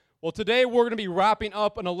Well, today we're going to be wrapping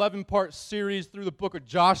up an 11-part series through the book of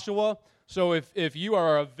Joshua. So if you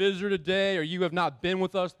are a visitor today or you have not been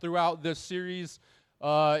with us throughout this series,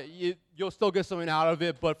 you'll still get something out of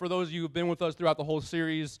it. But for those of you who have been with us throughout the whole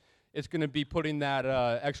series, it's going to be putting that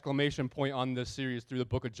exclamation point on this series through the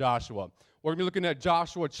book of Joshua. We're going to be looking at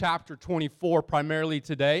Joshua chapter 24 primarily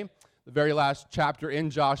today, the very last chapter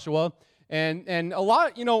in Joshua. And a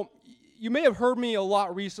lot, you may have heard me a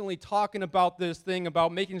lot recently talking about this thing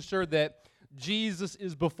about making sure that Jesus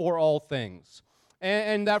is before all things.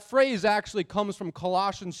 And that phrase actually comes from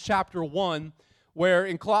Colossians chapter 1, where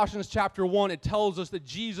in Colossians chapter 1, it tells us that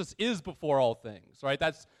Jesus is before all things, right?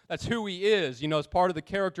 That's who he is, it's part of the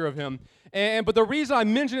character of him. But the reason I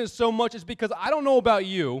mention it so much is because I don't know about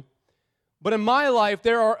you, but in my life,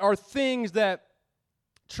 there are things that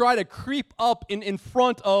try to creep up in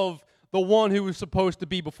front of the one who is supposed to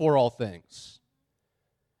be before all things.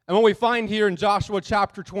 And what we find here in Joshua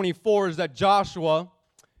chapter 24 is that Joshua,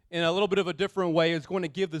 in a little bit of a different way, is going to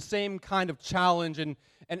give the same kind of challenge and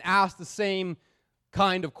ask the same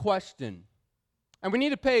kind of question. And we need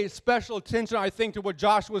to pay special attention, I think, to what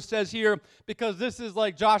Joshua says here, because this is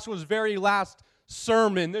like Joshua's very last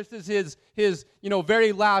sermon. This is his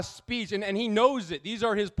very last speech, and he knows it. These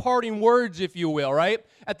are his parting words, if you will, right?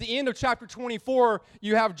 At the end of chapter 24,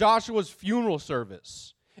 you have Joshua's funeral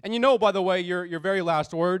service. And by the way, your very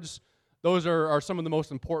last words, those are some of the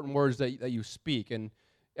most important words that you speak. And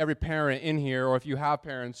every parent in here, or if you have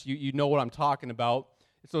parents, you know what I'm talking about.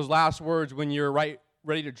 It's those last words when you're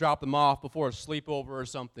ready to drop them off before a sleepover or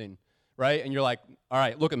something, right? And you're like, all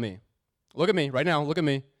right, look at me. Look at me right now. Look at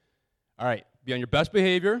me. All right, be on your best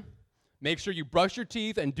behavior. Make sure you brush your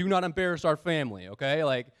teeth and do not embarrass our family, okay?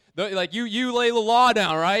 You lay the law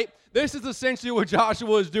down, right? This is essentially what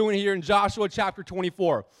Joshua is doing here in Joshua chapter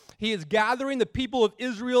 24. He is gathering the people of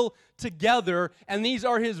Israel together, and these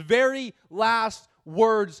are his very last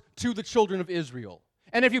words to the children of Israel.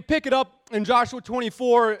 And if you pick it up in Joshua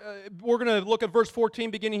 24, we're going to look at verse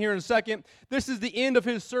 14 beginning here in a second. This is the end of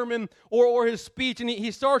his sermon or his speech, and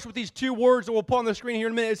he starts with these two words that we'll put on the screen here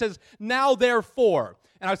in a minute. It says, now therefore.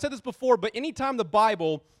 And I've said this before, but anytime the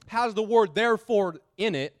Bible has the word therefore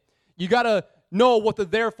in it, you got to know what the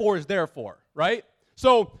therefore is there for, right?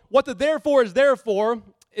 So what the therefore is there for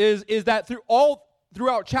is that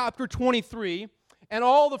throughout chapter 23, and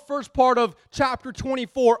all the first part of chapter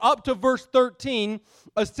 24 up to verse 13,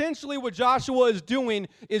 essentially what Joshua is doing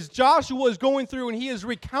is Joshua is going through and he is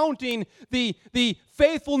recounting the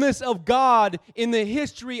faithfulness of God in the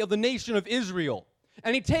history of the nation of Israel.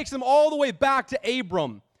 And he takes them all the way back to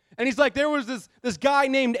Abram. And he's like, there was this guy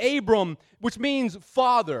named Abram, which means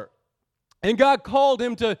father. And God called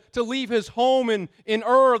him to leave his home in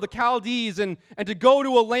Ur of the Chaldees and to go to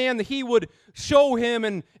a land that he would show him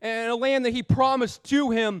and a land that he promised to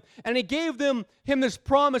him. And he gave him this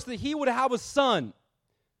promise that he would have a son.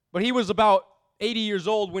 But he was about 80 years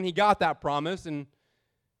old when he got that promise. And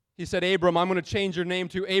he said, Abram, I'm going to change your name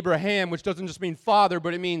to Abraham, which doesn't just mean father,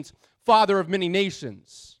 but it means father of many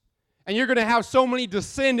nations. And you're going to have so many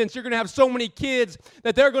descendants, you're going to have so many kids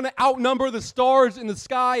that they're going to outnumber the stars in the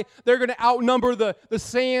sky. They're going to outnumber the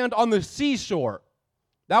sand on the seashore.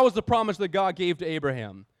 That was the promise that God gave to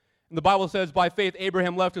Abraham. And the Bible says, by faith,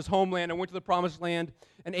 Abraham left his homeland and went to the promised land.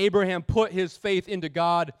 And Abraham put his faith into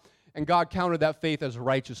God, and God counted that faith as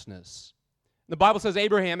righteousness. The Bible says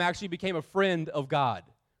Abraham actually became a friend of God.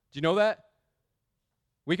 Do you know that?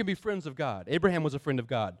 We can be friends of God. Abraham was a friend of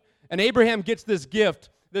God. And Abraham gets this gift,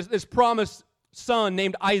 this promised son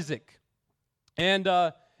named Isaac. And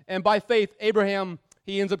by faith, Abraham,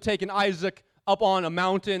 he ends up taking Isaac up on a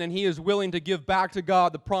mountain, and he is willing to give back to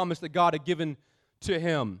God the promise that God had given to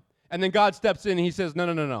him. And then God steps in, and he says,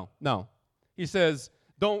 no. He says,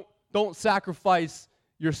 don't sacrifice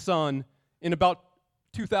your son. In about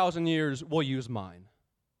 2,000 years, we'll use mine.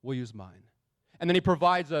 And then he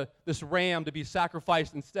provides this ram to be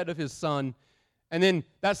sacrificed instead of his son. And then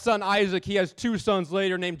that son Isaac, he has two sons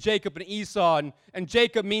later named Jacob and Esau. And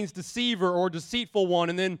Jacob means deceiver or deceitful one.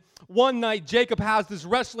 And then one night Jacob has this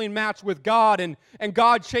wrestling match with God. And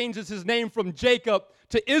God changes his name from Jacob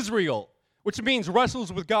to Israel, which means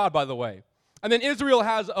wrestles with God, by the way. And then Israel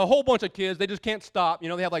has a whole bunch of kids. They just can't stop. They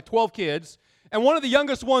have like 12 kids. And one of the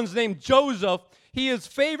youngest ones named Joseph, he is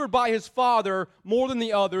favored by his father more than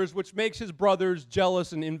the others, which makes his brothers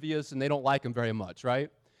jealous and envious, and they don't like him very much, right?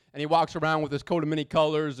 And he walks around with his coat of many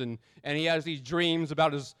colors, and he has these dreams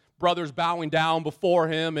about his brothers bowing down before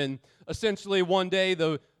him. And essentially one day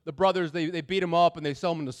the brothers, they beat him up and they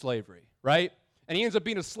sell him into slavery, right? And he ends up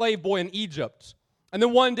being a slave boy in Egypt. And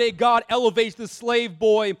then one day God elevates the slave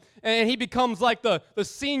boy, and he becomes like the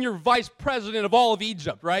senior vice president of all of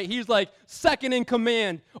Egypt, right? He's like second in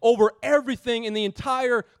command over everything in the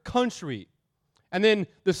entire country. And then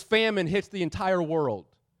this famine hits the entire world.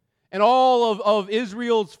 And all of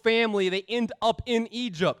Israel's family, they end up in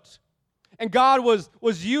Egypt. And God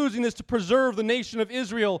was using this to preserve the nation of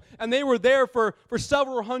Israel. And they were there for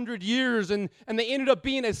several hundred years, and they ended up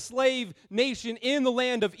being a slave nation in the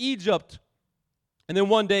land of Egypt. And then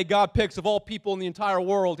one day, God picks, of all people in the entire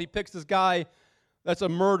world, he picks this guy that's a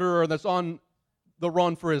murderer that's on the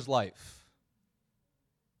run for his life.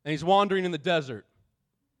 And he's wandering in the desert.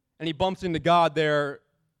 And he bumps into God there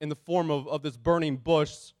in the form of this burning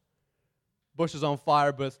bush. Bush is on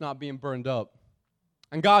fire, but it's not being burned up.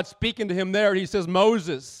 And God's speaking to him there, and he says,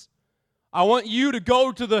 Moses, I want you to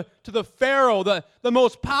go to the Pharaoh, the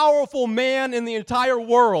most powerful man in the entire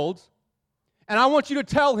world, and I want you to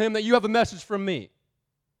tell him that you have a message from me.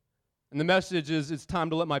 And the message is, it's time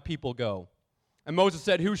to let my people go. And Moses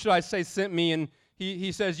said, who should I say sent me? And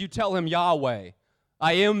he says, you tell him Yahweh,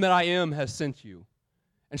 I am that I am has sent you.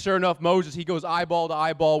 And sure enough, Moses, he goes eyeball to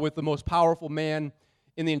eyeball with the most powerful man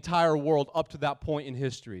in the entire world up to that point in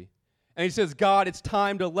history. And he says, God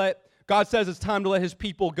says it's time to let his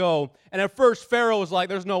people go. And at first, Pharaoh was like,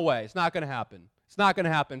 there's no way. It's not going to happen. It's not going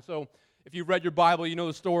to happen. So if you've read your Bible, you know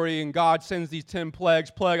the story, and God sends these 10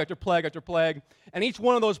 plagues, plague after plague after plague. And each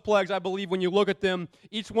one of those plagues, I believe, when you look at them,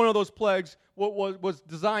 each one of those plagues was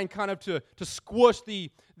designed kind of to squish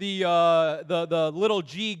the little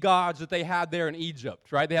g gods that they had there in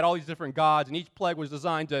Egypt, right? They had all these different gods, and each plague was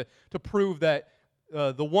designed to prove that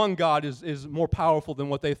the one God is more powerful than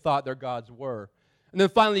what they thought their gods were. And then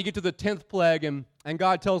finally you get to the 10th plague, and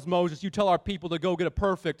God tells Moses, you tell our people to go get a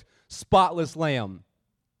perfect, spotless lamb.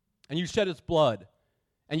 And you shed its blood.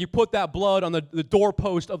 And you put that blood on the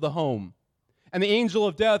doorpost of the home. And the angel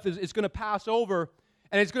of death is going to pass over,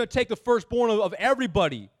 and it's going to take the firstborn of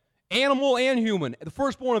everybody, animal and human, the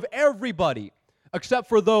firstborn of everybody, except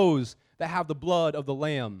for those that have the blood of the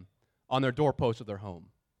lamb on their doorpost of their home.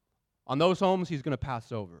 On those homes, he's going to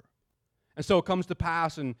pass over. And so it comes to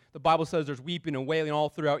pass, and the Bible says there's weeping and wailing all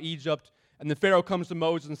throughout Egypt. And then Pharaoh comes to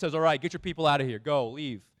Moses and says, all right, get your people out of here. Go,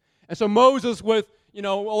 leave. And so Moses, with, a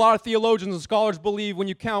lot of theologians and scholars believe when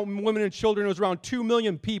you count women and children, it was around 2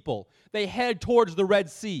 million people. They head towards the Red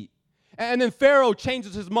Sea. And then Pharaoh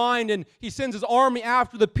changes his mind, and he sends his army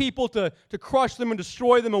after the people to crush them and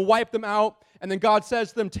destroy them and wipe them out. And then God says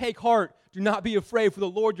to them, take heart, do not be afraid, for the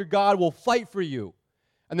Lord your God will fight for you.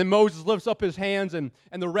 And then Moses lifts up his hands, and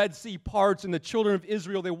the Red Sea parts, and the children of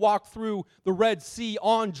Israel, they walk through the Red Sea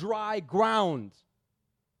on dry ground.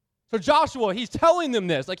 So Joshua, he's telling them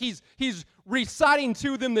this, like he's reciting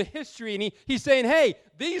to them the history, and he's saying, hey,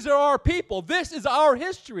 these are our people. This is our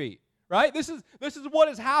history, right? This is what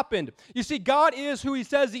has happened. You see, God is who he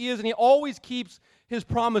says he is, and he always keeps his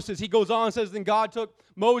promises. He goes on and says, then God took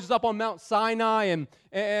Moses up on Mount Sinai,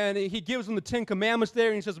 and he gives him the 10 Commandments there,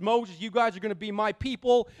 and he says, Moses, you guys are going to be my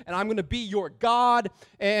people, and I'm going to be your God.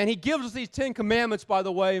 And he gives us these 10 Commandments, by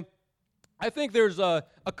the way. I think there's a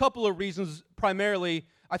couple of reasons, primarily.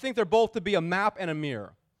 I think they're both to be a map and a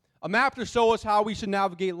mirror. A map to show us how we should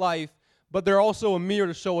navigate life, but they're also a mirror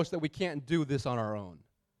to show us that we can't do this on our own.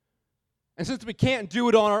 And since we can't do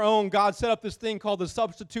it on our own, God set up this thing called the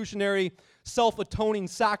substitutionary self-atoning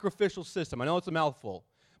sacrificial system. I know it's a mouthful.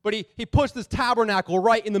 But he puts this tabernacle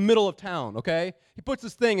right in the middle of town, okay? He puts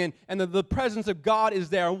this thing in, and the presence of God is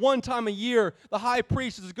there. And one time a year, the high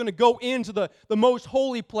priest is going to go into the most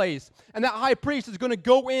holy place. And that high priest is going to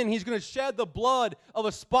go in. He's going to shed the blood of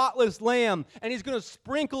a spotless lamb. And he's going to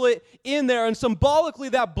sprinkle it in there. And symbolically,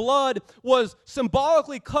 that blood was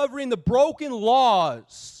symbolically covering the broken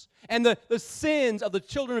laws and the sins of the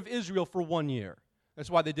children of Israel for 1 year. That's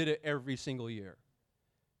why they did it every single year.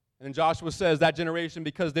 And then Joshua says that generation,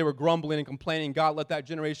 because they were grumbling and complaining, God let that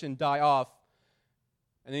generation die off.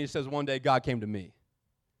 And then he says, one day God came to me.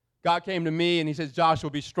 God came to me and he says,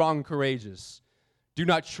 Joshua, be strong and courageous. Do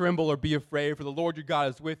not tremble or be afraid, for the Lord your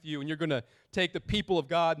God is with you. And you're going to take the people of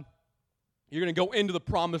God. You're going to go into the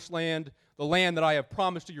promised land, the land that I have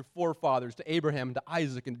promised to your forefathers, to Abraham, and to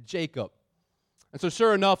Isaac, and to Jacob. And so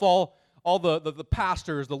sure enough, all the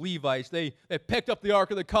pastors, the Levites, they picked up the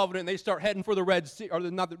Ark of the Covenant, and they start heading for the Red Sea, or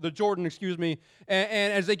the Jordan, excuse me.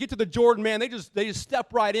 And as they get to the Jordan, man, they just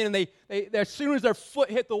step right in, and they as soon as their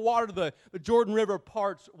foot hit the water, the Jordan River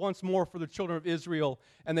parts once more for the children of Israel,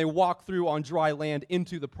 and they walk through on dry land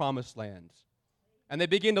into the promised land. And they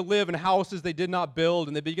begin to live in houses they did not build,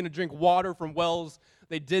 and they begin to drink water from wells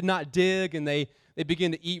they did not dig, and they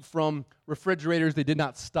begin to eat from refrigerators they did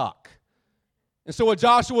not stock. And so what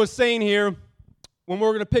Joshua is saying here when we're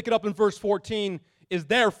going to pick it up in verse 14, is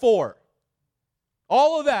therefore.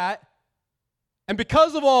 All of that, and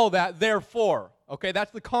because of all that, therefore. Okay,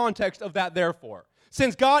 that's the context of that therefore.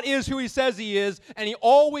 Since God is who he says he is, and he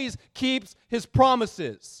always keeps his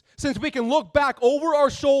promises. Since we can look back over our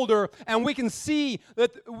shoulder and we can see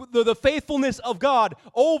that the faithfulness of God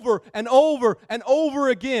over and over and over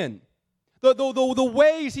again. The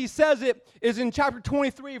ways he says it is in chapter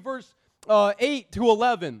 23, verse 8 to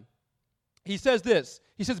 11. He says this.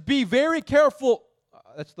 He says, be very careful.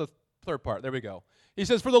 That's the third part. There we go. He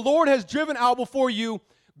says, for the Lord has driven out before you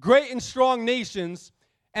great and strong nations,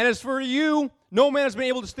 and as for you, no man has been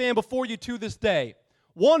able to stand before you to this day.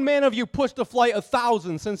 One man of you pushed to flight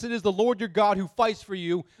 1,000, since it is the Lord your God who fights for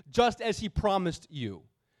you, just as he promised you.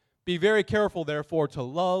 Be very careful, therefore, to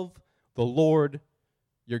love the Lord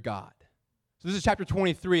your God. So this is chapter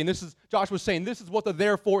 23, and this is Joshua saying, this is what the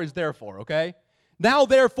therefore is there for, okay? Now,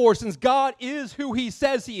 therefore, since God is who he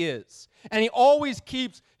says he is, and he always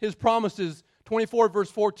keeps his promises, 24 verse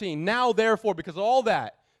 14, now, therefore, because of all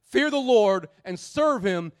that, fear the Lord and serve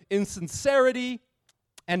him in sincerity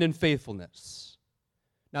and in faithfulness.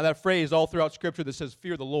 Now, that phrase all throughout Scripture that says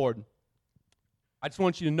fear the Lord, I just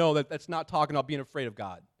want you to know that that's not talking about being afraid of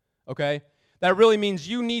God, okay? That really means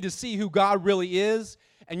you need to see who God really is,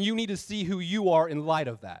 and you need to see who you are in light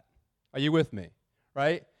of that. Are you with me,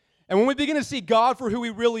 right? And when we begin to see God for who he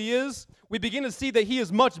really is, we begin to see that he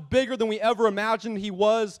is much bigger than we ever imagined he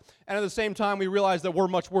was, and at the same time, we realize that we're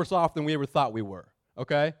much worse off than we ever thought we were,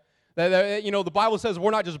 okay? The Bible says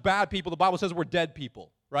we're not just bad people. The Bible says we're dead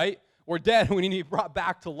people, right? We're dead and we need to be brought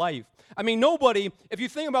back to life. I mean, nobody, if you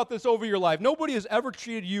think about this over your life, nobody has ever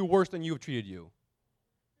treated you worse than you have treated you.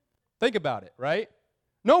 Think about it, right?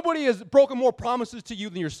 Nobody has broken more promises to you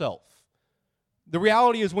than yourself. The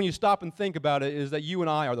reality is when you stop and think about it is that you and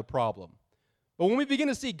I are the problem. But when we begin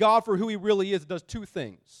to see God for who he really is, it does two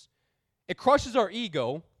things. It crushes our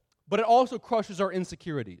ego, but it also crushes our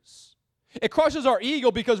insecurities. It crushes our ego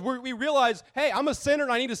because we realize, hey, I'm a sinner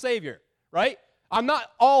and I need a Savior, right? I'm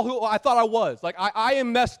not all who I thought I was. Like, I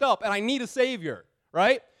am messed up and I need a Savior,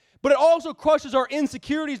 right? But it also crushes our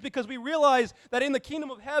insecurities because we realize that in the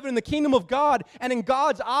kingdom of heaven, in the kingdom of God, and in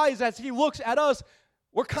God's eyes as he looks at us,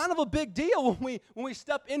 we're kind of a big deal when we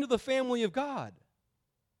step into the family of God.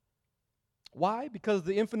 Why? Because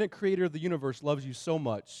the infinite creator of the universe loves you so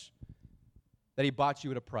much that he bought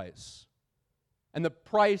you at a price. And the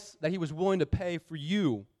price that he was willing to pay for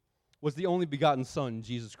you was the only begotten Son,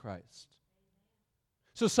 Jesus Christ.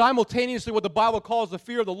 So simultaneously, what the Bible calls the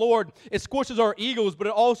fear of the Lord, it squishes our egos, but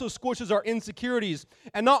it also squishes our insecurities.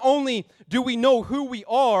 And not only do we know who we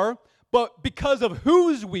are, but because of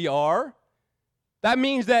whose we are, that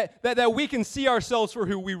means that we can see ourselves for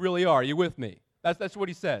who we really are. Are you with me? That's what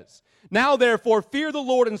he says. Now, therefore, fear the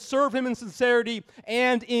Lord and serve him in sincerity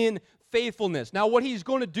and in faithfulness. Now, what he's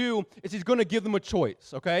going to do is he's going to give them a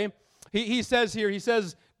choice, okay? He says here, he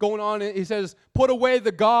says, put away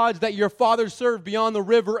the gods that your fathers served beyond the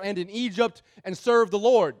river and in Egypt and serve the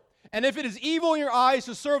Lord. And if it is evil in your eyes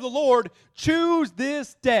to serve the Lord, choose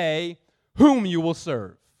this day whom you will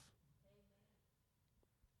serve.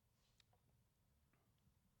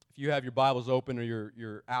 If you have your Bibles open or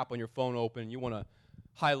your app on your phone open, you want to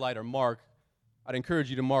highlight or mark, I'd encourage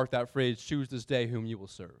you to mark that phrase, choose this day whom you will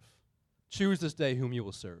serve. Choose this day whom you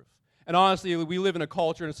will serve. And honestly, we live in a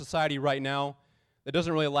culture and a society right now that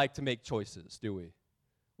doesn't really like to make choices, do we?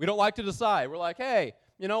 We don't like to decide. We're like, hey,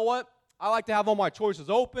 you know what? I like to have all my choices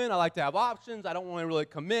open. I like to have options. I don't want to really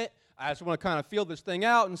commit. I just want to kind of feel this thing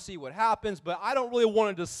out and see what happens, but I don't really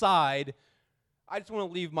want to decide. I just want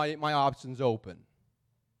to leave my options open.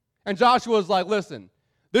 And Joshua's like, listen,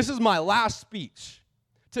 this is my last speech.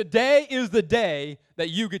 Today is the day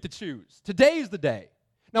that you get to choose. Today is the day.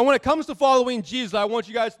 Now, when it comes to following Jesus, I want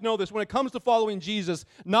you guys to know this. When it comes to following Jesus,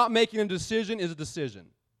 not making a decision is a decision.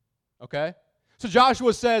 Okay? So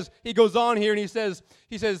Joshua says, he goes on here and he says,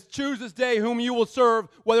 choose this day whom you will serve,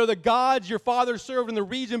 whether the gods your fathers served in the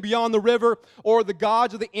region beyond the river or the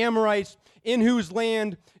gods of the Amorites in whose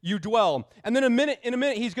land you dwell. And then in a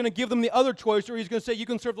minute, he's going to give them the other choice, or he's going to say, you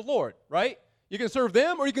can serve the Lord, right? You can serve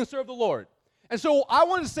them or you can serve the Lord. And so I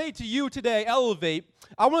want to say to you today, Elevate,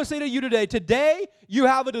 I want to say to you today you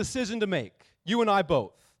have a decision to make. You and I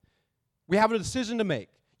both. We have a decision to make.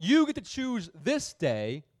 You get to choose this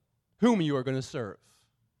day whom you are going to serve.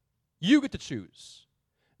 You get to choose.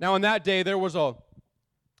 Now, in that day, there was a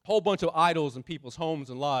whole bunch of idols in people's homes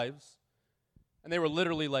and lives. And they were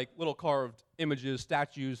literally like little carved images,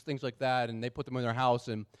 statues, things like that, and they put them in their house.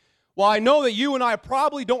 And while I know that you and I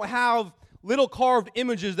probably don't have little carved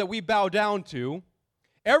images that we bow down to,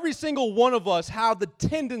 every single one of us have the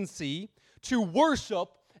tendency to worship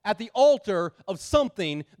at the altar of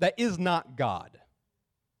something that is not God.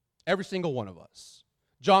 Every single one of us.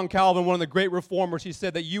 John Calvin, one of the great reformers, he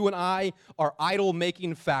said that you and I are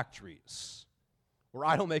idol-making factories. We're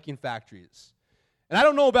idol-making factories. And I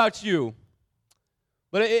don't know about you,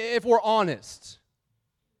 but if we're honest,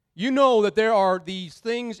 you know that there are these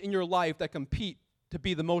things in your life that compete to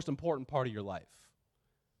be the most important part of your life.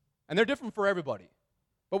 And they're different for everybody.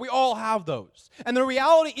 But we all have those. And the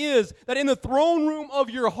reality is that in the throne room of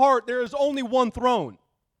your heart, there is only one throne.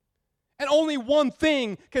 And only one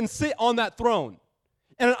thing can sit on that throne.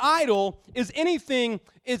 And an idol is anything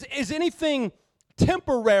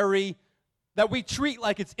temporary that we treat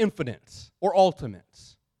like it's infinite or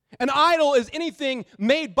ultimate. An idol is anything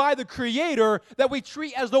made by the Creator that we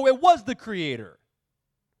treat as though it was the Creator.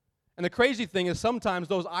 And the crazy thing is sometimes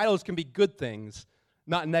those idols can be good things,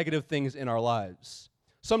 not negative things in our lives.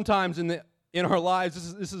 Sometimes in our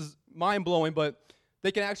lives, this is mind-blowing, but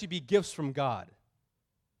they can actually be gifts from God.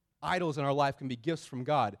 Idols in our life can be gifts from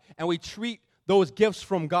God. And we treat those gifts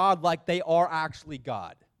from God like they are actually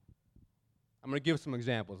God. I'm going to give some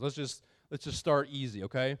examples. Let's just start easy,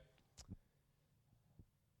 okay?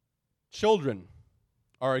 Children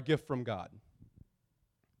are a gift from God.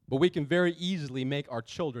 But we can very easily make our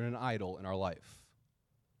children an idol in our life.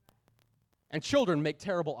 And children make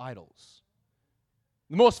terrible idols.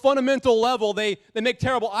 The most fundamental level, they make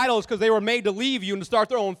terrible idols because they were made to leave you and to start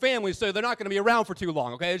their own families, so they're not going to be around for too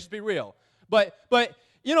long, okay? Let's just be real. But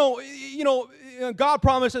you know, God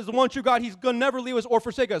promises the one true God, He's going to never leave us or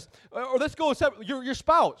forsake us. Or let's go your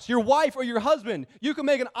spouse, your wife or your husband. You can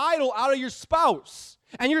make an idol out of your spouse.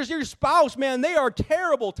 And your spouse, man, they are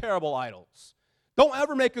terrible, terrible idols. Don't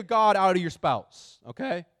ever make a God out of your spouse,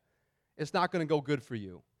 okay? It's not going to go good for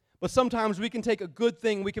you. But sometimes we can take a good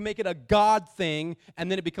thing, we can make it a God thing,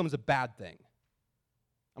 and then it becomes a bad thing.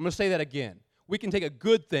 I'm going to say that again. We can take a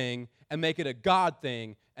good thing and make it a God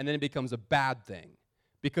thing, and then it becomes a bad thing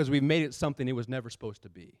because we've made it something it was never supposed to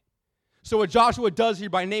be. So what Joshua does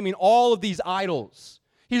here by naming all of these idols,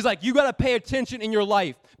 he's like, you got to pay attention in your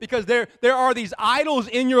life because there are these idols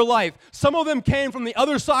in your life. Some of them came from the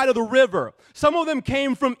other side of the river. Some of them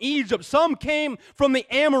came from Egypt. Some came from the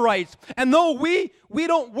Amorites. And though we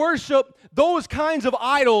don't worship those kinds of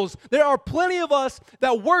idols, there are plenty of us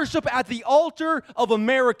that worship at the altar of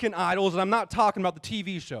American idols, and I'm not talking about the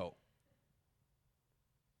TV show.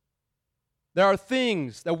 There are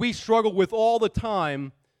things that we struggle with all the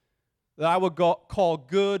time that I would call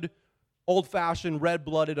good, old-fashioned,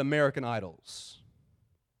 red-blooded American idols.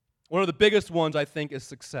 One of the biggest ones, I think, is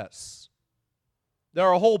success. There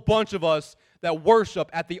are a whole bunch of us that worship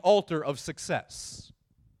at the altar of success.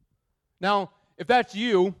 Now, if that's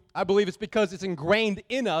you, I believe it's because it's ingrained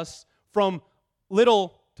in us from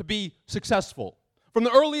little to be successful. From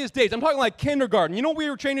the earliest days, I'm talking like kindergarten. You know what we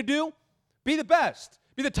were trained to do? Be the best.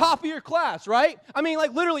 Be the top of your class, right? I mean,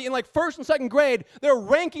 like literally in like first and second grade, they're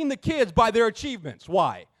ranking the kids by their achievements.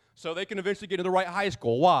 Why? So they can eventually get into the right high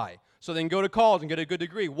school. Why? So they can go to college and get a good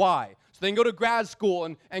degree. Why? So they can go to grad school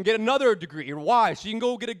and get another degree. Why? So you can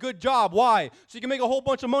go get a good job. Why? So you can make a whole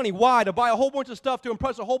bunch of money. Why? To buy a whole bunch of stuff to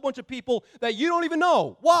impress a whole bunch of people that you don't even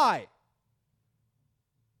know. Why?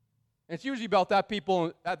 And it's usually about that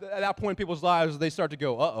people, at that point in people's lives, they start to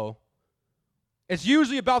go, uh-oh. It's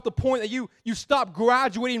usually about the point that you stop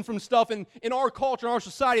graduating from stuff in our culture, in our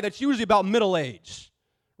society, that's usually about middle age,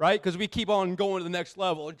 right? Because we keep on going to the next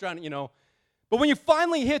level and trying to, you know. But when you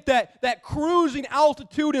finally hit that cruising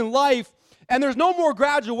altitude in life and there's no more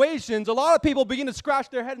graduations, a lot of people begin to scratch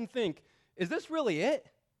their head and think, is this really it?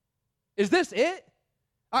 Is this it?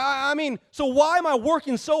 I mean, so why am I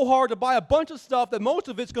working so hard to buy a bunch of stuff that most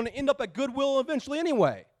of it's going to end up at Goodwill eventually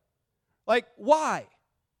anyway? Like, why?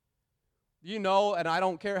 You know, and I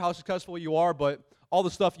don't care how successful you are, but all the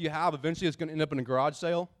stuff you have eventually is going to end up in a garage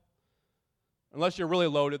sale. Unless you're really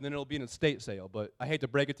loaded, then it'll be an estate sale. But I hate to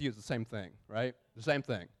break it to you, it's the same thing, right? The same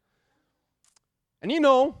thing. And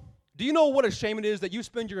do you know what a shame it is that you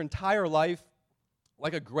spend your entire life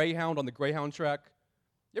like a greyhound on the greyhound track?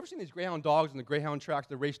 You ever seen these greyhound dogs on the greyhound tracks,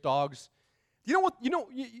 the race dogs? You know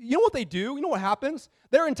what they do? You know what happens?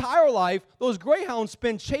 Their entire life, those greyhounds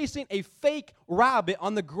spend chasing a fake rabbit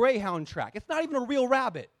on the greyhound track. It's not even a real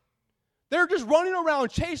rabbit. They're just running around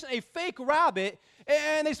chasing a fake rabbit,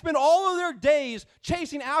 and they spend all of their days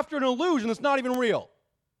chasing after an illusion that's not even real.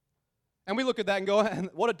 And we look at that and go,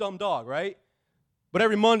 what a dumb dog, right? But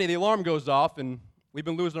every Monday, the alarm goes off, and we've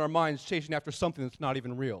been losing our minds chasing after something that's not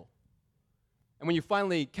even real. And when you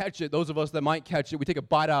finally catch it, those of us that might catch it, we take a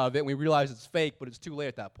bite out of it, and we realize it's fake, but it's too late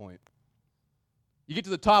at that point. You get to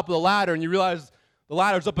the top of the ladder, and you realize the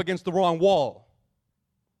ladder's up against the wrong wall.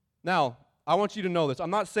 Now, I want you to know this. I'm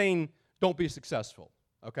not saying don't be successful,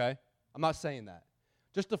 okay? I'm not saying that.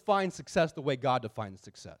 Just define success the way God defines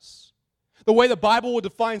success. The way the Bible would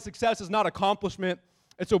define success is not accomplishment,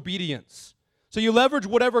 it's obedience. So you leverage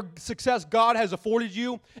whatever success God has afforded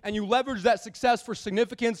you, and you leverage that success for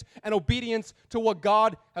significance and obedience to what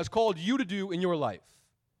God has called you to do in your life.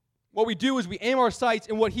 What we do is we aim our sights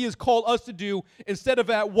in what He has called us to do instead of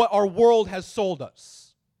at what our world has sold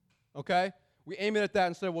us. Okay? We aim it at that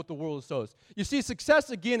instead of what the world has sold us. You see,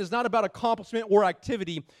 success, again, is not about accomplishment or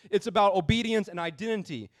activity. It's about obedience and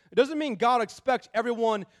identity. It doesn't mean God expects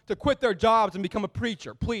everyone to quit their jobs and become a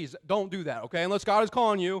preacher. Please, don't do that, okay? Unless God is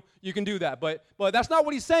calling you, you can do that. But that's not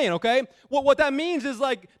what He's saying, okay? What that means is,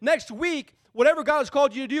 like, next week, whatever God has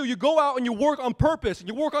called you to do, you go out and you work on purpose, and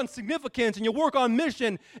you work on significance, and you work on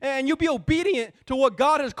mission, and you be obedient to what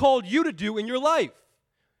God has called you to do in your life.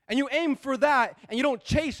 And you aim for that, and you don't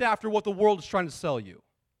chase after what the world is trying to sell you.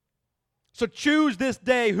 So choose this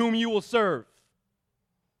day whom you will serve.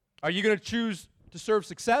 Are you going to choose to serve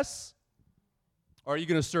success, or are you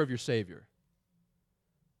going to serve your Savior?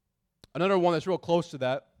 Another one that's real close to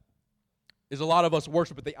that is a lot of us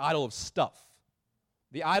worship at the idol of stuff.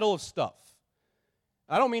 The idol of stuff.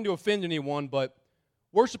 I don't mean to offend anyone, but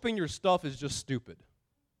worshiping your stuff is just stupid,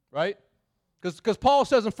 right? Because Paul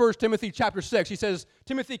says in 1 Timothy chapter 6, he says,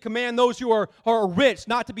 Timothy, command those who are rich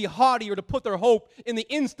not to be haughty or to put their hope in the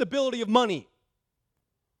instability of money.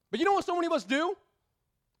 But you know what so many of us do?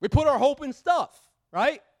 We put our hope in stuff,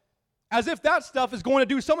 right? As if that stuff is going to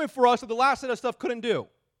do something for us that the last set of stuff couldn't do.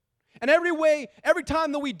 And every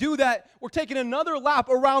time that we do that, we're taking another lap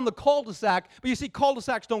around the cul-de-sac, but you see,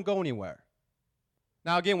 cul-de-sacs don't go anywhere.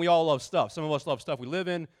 Now, again, we all love stuff. Some of us love stuff we live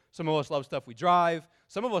in. Some of us love stuff we drive.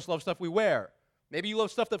 Some of us love stuff we wear. Maybe you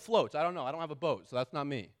love stuff that floats. I don't know. I don't have a boat, so that's not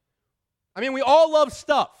me. I mean, we all love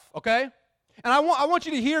stuff, okay? And I want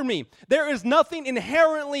you to hear me. There is nothing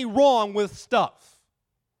inherently wrong with stuff.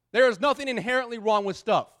 There is nothing inherently wrong with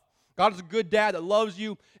stuff. God is a good dad that loves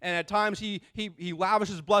you, and at times he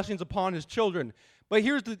lavishes blessings upon His children. But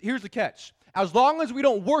here's the catch. As long as we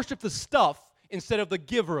don't worship the stuff instead of the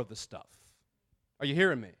giver of the stuff. Are you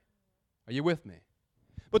hearing me? Are you with me?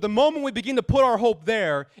 But the moment we begin to put our hope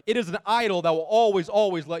there, it is an idol that will always,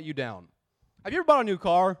 always let you down. Have you ever bought a new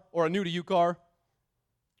car or a new-to-you car?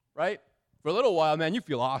 Right? For a little while, man, you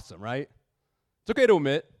feel awesome, right? It's okay to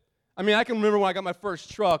admit. I mean, I can remember when I got my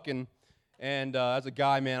first truck, and as a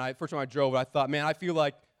guy, man, first time I drove it, I thought, man, I feel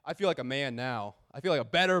like a man now. I feel like a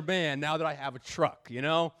better man now that I have a truck, you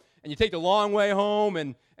know? And you take the long way home,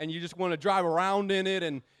 and you just want to drive around in it,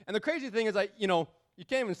 and the crazy thing is, you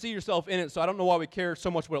can't even see yourself in it, so I don't know why we care so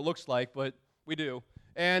much what it looks like, but we do.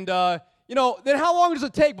 And, then how long does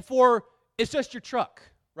it take before it's just your truck,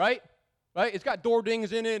 right? Right? It's got door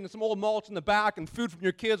dings in it and some old mulch in the back and food from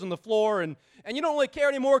your kids on the floor, and you don't really care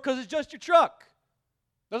anymore because it's just your truck.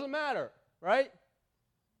 Doesn't matter, right?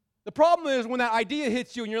 The problem is when that idea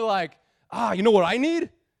hits you and you're like, you know what I need?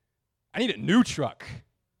 I need a new truck.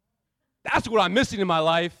 That's what I'm missing in my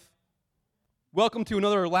life. Welcome to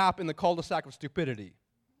another lap in the cul-de-sac of stupidity.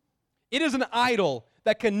 It is an idol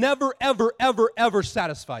that can never, ever, ever, ever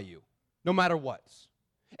satisfy you, no matter what.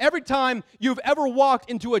 Every time you've ever walked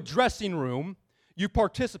into a dressing room, you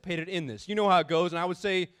participated in this. You know how it goes, and I would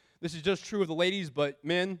say this is just true of the ladies, but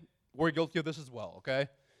men, we're guilty of this as well, okay?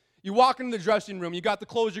 You walk into the dressing room, you got the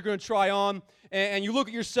clothes you're going to try on, and you look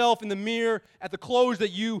at yourself in the mirror at the clothes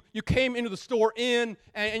that you came into the store in,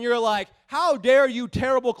 and you're like, how dare you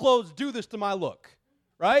terrible clothes do this to my look,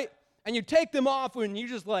 right? And you take them off and you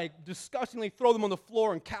just like disgustingly throw them on the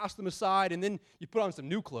floor and cast them aside, and then you put on some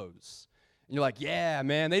new clothes. And you're like, yeah,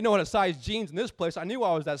 man, they know how to size jeans in this place. I knew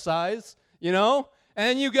I was that size, you know? And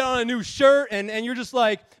then you get on a new shirt, and you're just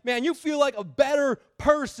like, man, you feel like a better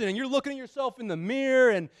person, and you're looking at yourself in the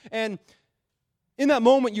mirror, and in that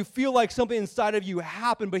moment, you feel like something inside of you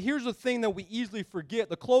happened. But here's the thing that we easily forget.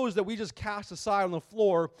 The clothes that we just cast aside on the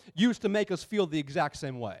floor used to make us feel the exact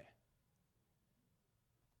same way.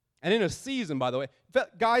 And in a season, by the way,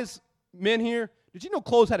 guys, men here, did you know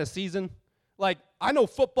clothes had a season? Like, I know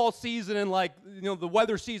football season and, the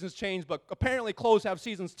weather seasons change, but apparently clothes have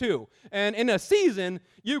seasons too. And in a season,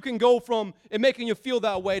 you can go from it making you feel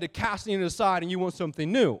that way to casting it aside and you want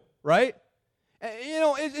something new, right? And,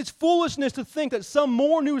 it's foolishness to think that some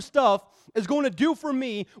more new stuff is going to do for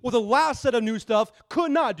me what the last set of new stuff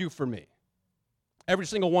could not do for me. Every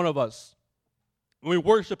single one of us, when we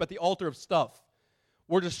worship at the altar of stuff,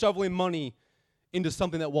 we're just shoveling money into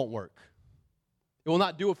something that won't work. It will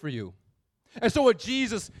not do it for you. And so what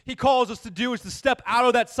Jesus, He calls us to do is to step out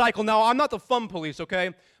of that cycle. Now, I'm not the fun police,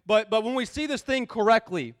 okay? But when we see this thing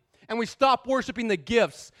correctly, and we stop worshiping the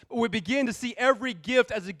gifts, but we begin to see every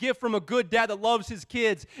gift as a gift from a good dad that loves his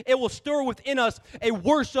kids, it will stir within us a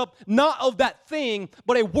worship not of that thing,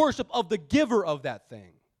 but a worship of the giver of that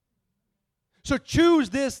thing. So choose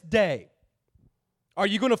this day. Are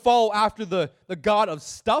you going to follow after the God of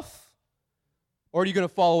stuff, or are you going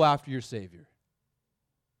to follow after your Savior?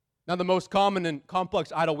 Now, the most common and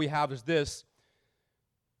complex idol we have is this.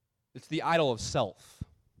 It's the idol of self.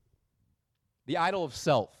 The idol of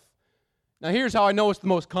self. Now, here's how I know it's the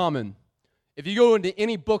most common. If you go into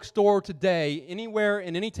any bookstore today, anywhere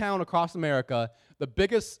in any town across America, the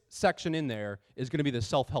biggest section in there is going to be the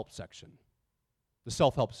self-help section. The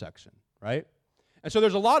self-help section, right? And so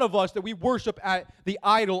there's a lot of us that we worship at the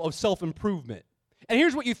idol of self-improvement. And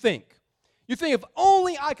here's what you think. You think, if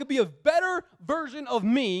only I could be a better version of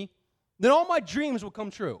me, then all my dreams will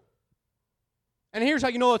come true. And here's how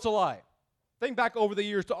you know it's a lie. Think back over the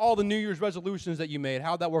years to all the New Year's resolutions that you made.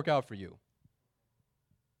 How'd that work out for you?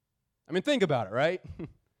 I mean, think about it, right?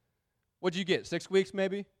 What'd you get, 6 weeks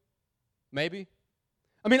maybe? Maybe?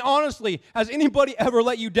 I mean, honestly, has anybody ever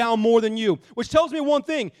let you down more than you? Which tells me one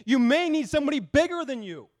thing. You may need somebody bigger than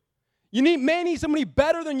you. You may need somebody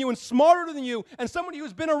better than you and smarter than you and somebody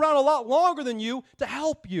who's been around a lot longer than you to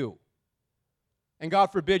help you. And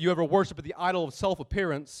God forbid you ever worship at the idol of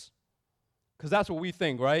self-appearance, because that's what we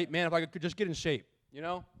think, right? Man, if I could just get in shape, you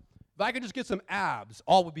know? If I could just get some abs,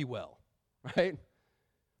 all would be well, right?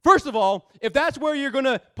 First of all, if that's where you're going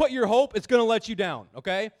to put your hope, it's going to let you down,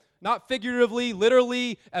 okay? Not figuratively,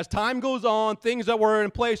 literally. As time goes on, things that were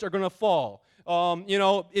in place are going to fall.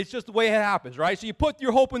 It's just the way it happens, right? So you put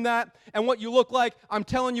your hope in that, and what you look like, I'm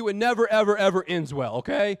telling you, it never, ever, ever ends well,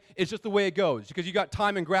 okay? It's just the way it goes, because you got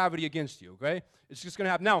time and gravity against you, okay? It's just going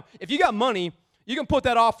to happen. Now, if you got money, you can put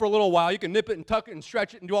that off for a little while. You can nip it and tuck it and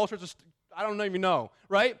stretch it and do all sorts of I don't even know,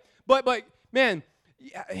 right? But man,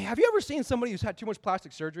 have you ever seen somebody who's had too much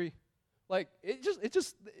plastic surgery? Like, it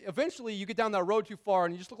just eventually you get down that road too far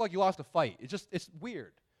and you just look like you lost a fight. It's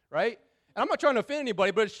weird, right? And I'm not trying to offend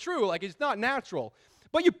anybody, but it's true. Like, it's not natural.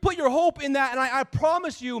 But you put your hope in that, and I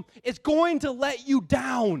promise you, it's going to let you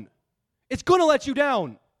down. It's going to let you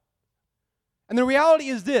down. And the reality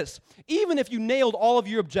is this. Even if you nailed all of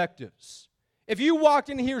your objectives, if you walked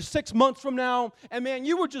in here 6 months from now, and man,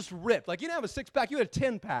 you were just ripped. Like, you didn't have a six-pack, you had a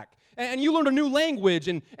 10-pack. And you learned a new language,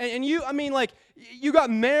 and you, I mean, like, you got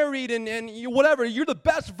married, and you, whatever. You're the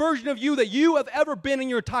best version of you that you have ever been in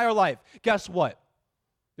your entire life. Guess what?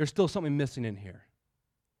 There's still something missing in here.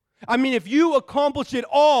 I mean, if you accomplish it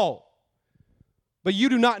all, but you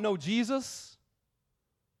do not know Jesus,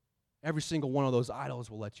 every single one of those idols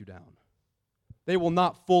will let you down. They will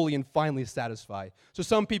not fully and finally satisfy. So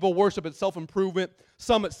some people worship at self-improvement,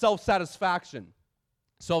 some at self-satisfaction.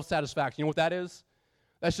 Self-satisfaction, you know what that is?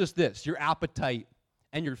 That's just this. Your appetite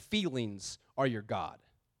and your feelings are your God.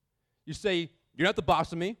 You say, you're not the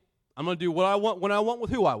boss of me. I'm going to do what I want, when I want,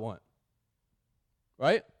 with who I want.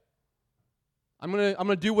 Right? I'm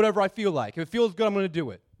gonna do whatever I feel like. If it feels good, I'm going to do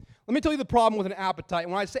it. Let me tell you the problem with an appetite.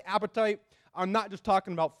 When I say appetite, I'm not just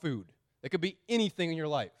talking about food. It could be anything in your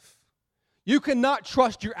life. You cannot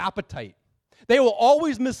trust your appetite. They will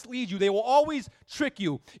always mislead you. They will always trick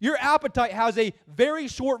you. Your appetite has a very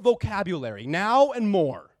short vocabulary. Now and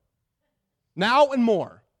more. Now and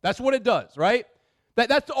more. That's what it does, right?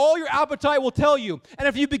 That's all your appetite will tell you. And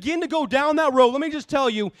if you begin to go down that road, let me just tell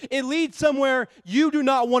you, it leads somewhere you do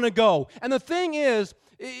not want to go. And the thing is,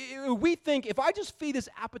 we think if I just feed this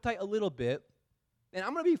appetite a little bit, then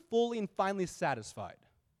I'm going to be fully and finally satisfied.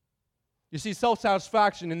 You see,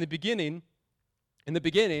 self-satisfaction in the beginning,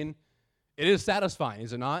 it is satisfying,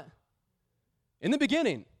 is it not? In the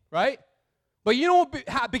beginning, right? But you know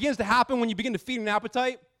what begins to happen when you begin to feed an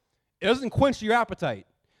appetite? It doesn't quench your appetite.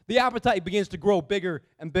 The appetite begins to grow bigger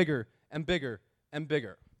and bigger and bigger and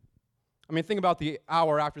bigger. I mean, think about the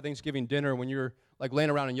hour after Thanksgiving dinner when you're like laying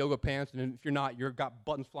around in yoga pants, and if you're not, you've got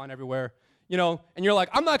buttons flying everywhere, you know, and you're like,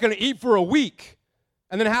 I'm not going to eat for a week.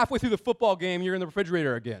 And then halfway through the football game, you're in the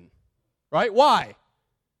refrigerator again, right? Why?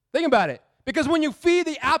 Think about it. Because when you feed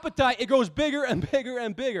the appetite, it grows bigger and bigger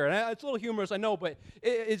and bigger. And it's a little humorous, I know, but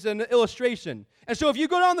it's an illustration. And so if you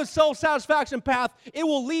go down the self-satisfaction path, it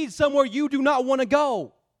will lead somewhere you do not want to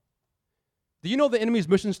go. Do you know the enemy's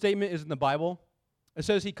mission statement is in the Bible? It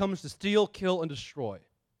says he comes to steal, kill, and destroy.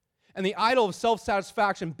 And the idol of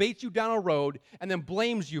self-satisfaction baits you down a road and then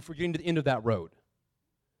blames you for getting to the end of that road.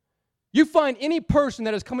 You find any person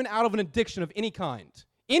that is coming out of an addiction of any kind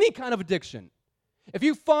of addiction, if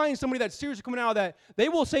you find somebody that's seriously coming out of that, they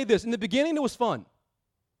will say this: in the beginning it was fun.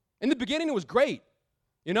 In the beginning it was great.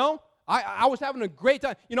 You know, I was having a great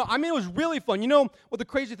time. You know, I mean, it was really fun. You know what the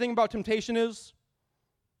crazy thing about temptation is?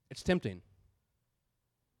 It's tempting.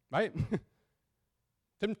 Right?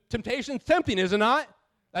 Temptation's tempting, is it not?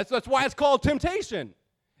 That's why it's called temptation.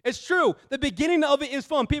 It's true. The beginning of it is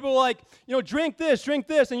fun. People are like, drink this,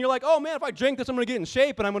 and you're like, oh man, if I drink this, I'm going to get in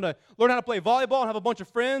shape, and I'm going to learn how to play volleyball and have a bunch of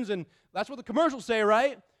friends, and that's what the commercials say,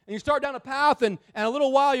 right? And you start down a path, and a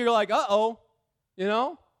little while you're like, uh-oh,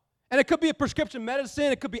 And it could be a prescription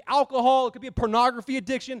medicine, it could be alcohol, it could be a pornography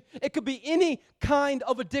addiction, it could be any kind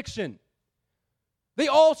of addiction. They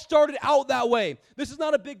all started out that way. This is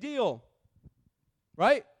not a big deal,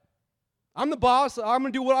 right? I'm the boss. I'm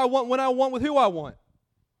going to do what I want, when I want, with who I want.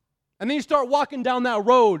 And then you start walking down that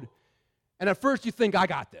road, and at first you think, I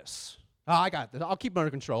got this. I got this. I'll keep it under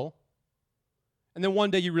control. And then one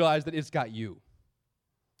day you realize that it's got you.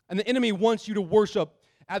 And the enemy wants you to worship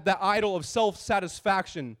at that idol of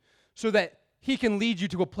self-satisfaction so that he can lead you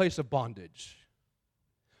to a place of bondage.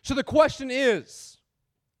 So the question is,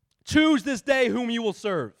 choose this day whom you will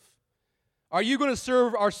serve. Are you going to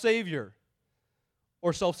serve our Savior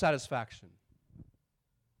or self-satisfaction?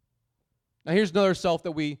 Now here's another self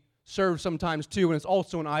that we serve sometimes too, and it's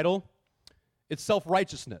also an idol. It's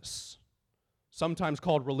self-righteousness, sometimes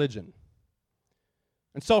called religion.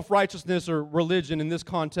 And self-righteousness or religion in this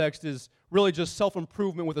context is really just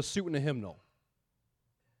self-improvement with a suit and a hymnal.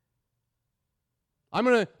 I'm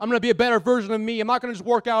gonna be a better version of me. I'm not going to just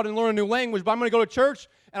work out and learn a new language, but I'm going to go to church,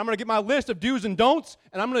 and I'm going to get my list of do's and don'ts,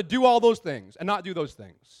 and I'm going to do all those things and not do those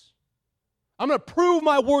things. I'm going to prove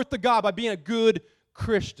my worth to God by being a good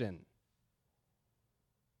Christian.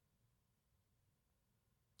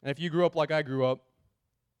 And if you grew up like I grew up,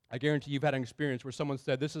 I guarantee you've had an experience where someone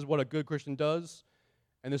said, this is what a good Christian does,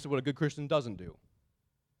 and this is what a good Christian doesn't do.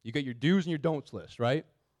 You get your do's and your don'ts list, right?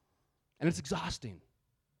 And it's exhausting.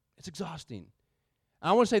 It's exhausting. And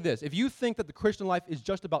I want to say this. If you think that the Christian life is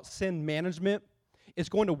just about sin management, it's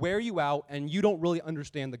going to wear you out, and you don't really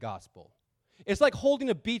understand the gospel. It's like holding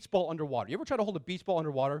a beach ball underwater. You ever try to hold a beach ball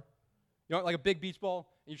underwater? Like a big beach ball?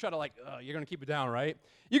 And you try to you're going to keep it down, right?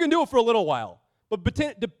 You can do it for a little while. But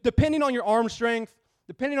depending on your arm strength,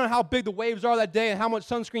 depending on how big the waves are that day and how much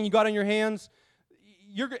sunscreen you got in your hands,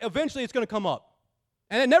 eventually it's going to come up.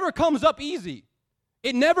 And it never comes up easy.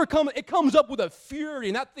 It comes up with a fury,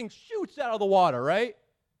 and that thing shoots out of the water, right?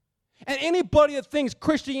 And anybody that thinks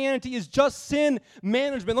Christianity is just sin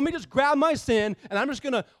management, let me just grab my sin, and I'm just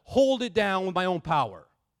going to hold it down with my own power.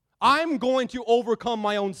 I'm going to overcome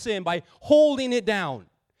my own sin by holding it down.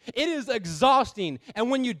 It is exhausting, and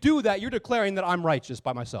when you do that, you're declaring that I'm righteous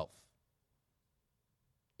by myself.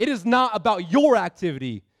 It is not about your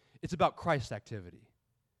activity, it's about Christ's activity.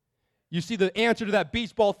 You see, the answer to that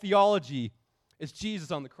beach ball theology is Jesus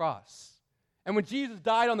on the cross. And when Jesus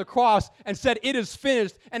died on the cross and said, it is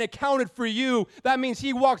finished, and it counted for you, that means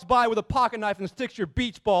he walks by with a pocket knife and sticks your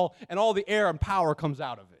beach ball, and all the air and power comes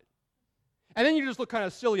out of it. And then you just look kind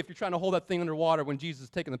of silly if you're trying to hold that thing underwater when Jesus is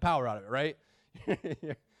taking the power out of it, right?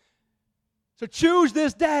 So choose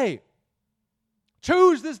this day.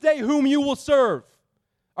 Choose this day whom you will serve.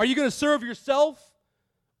 Are you going to serve yourself,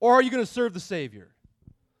 or are you going to serve the Savior?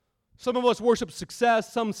 Some of us worship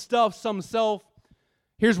success, some stuff, some self.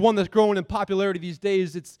 Here's one that's growing in popularity these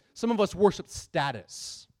days. Some of us worship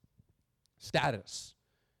status. Status.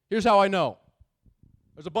 Here's how I know.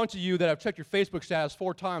 There's a bunch of you that have checked your Facebook status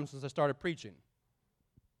 4 times since I started preaching.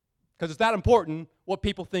 Because it's that important what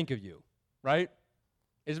people think of you, right?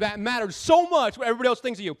 It matters so much what everybody else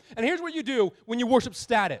thinks of you. And here's what you do when you worship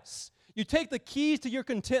status. You take the keys to your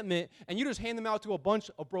contentment and you just hand them out to a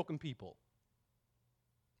bunch of broken people.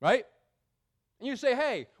 Right? And you say,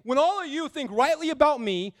 hey, when all of you think rightly about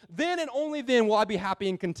me, then and only then will I be happy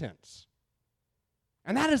and content.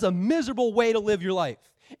 And that is a miserable way to live your life.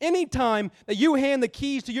 Anytime that you hand the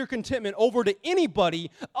keys to your contentment over to anybody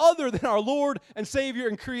other than our Lord and Savior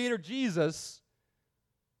and Creator Jesus,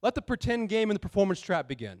 let the pretend game and the performance trap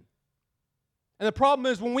begin. And the problem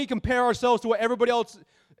is when we compare ourselves to what everybody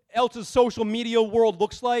else's social media world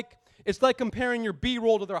looks like, it's like comparing your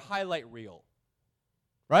B-roll to their highlight reel.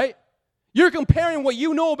 Right? You're comparing what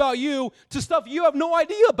you know about you to stuff you have no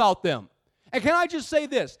idea about them. And can I just say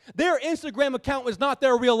this? Their Instagram account is not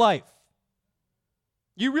their real life.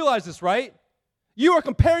 You realize this, right? You are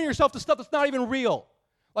comparing yourself to stuff that's not even real.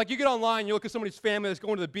 Like you get online, you look at somebody's family that's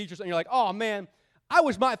going to the beach or something, you're like, oh man, I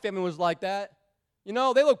wish my family was like that. You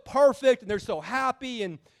know, they look perfect and they're so happy.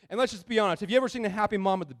 And let's just be honest, have you ever seen a happy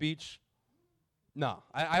mom at the beach? No,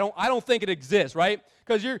 I don't think it exists, right?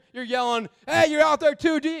 Because you're yelling, hey, you're out there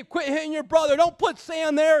too deep. Quit hitting your brother. Don't put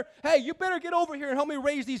sand there. Hey, you better get over here and help me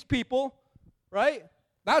raise these people, right?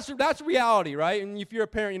 That's reality, right? And if you're a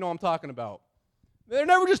parent, you know what I'm talking about. They're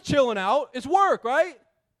never just chilling out. It's work, right?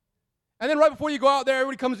 And then right before you go out there,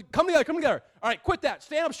 everybody come together. All right, quit that.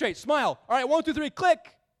 Stand up straight. Smile. All right, 1, 2, 3,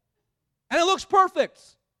 click. And it looks perfect.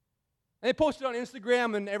 And they post it on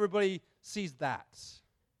Instagram, and everybody sees that.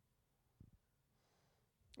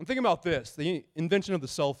 I'm thinking about this, the invention of the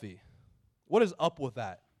selfie. What is up with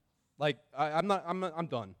that? Like, I'm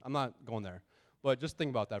done. I'm not going there. But just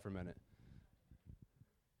think about that for a minute.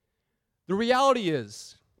 The reality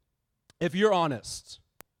is, if you're honest,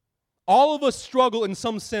 all of us struggle in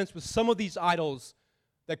some sense with some of these idols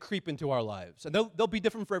that creep into our lives. And they'll be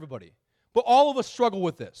different for everybody. But all of us struggle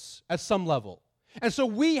with this at some level. And so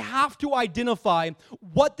we have to identify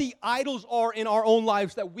what the idols are in our own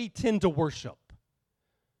lives that we tend to worship.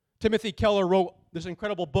 Timothy Keller wrote this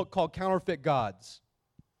incredible book called Counterfeit Gods.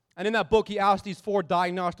 And in that book, he asked these 4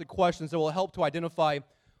 diagnostic questions that will help to identify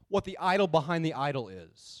what the idol behind the idol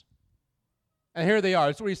is. And here they are.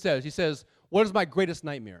 That's what he says. He says, what is my greatest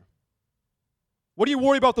nightmare? What do you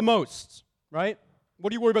worry about the most, right?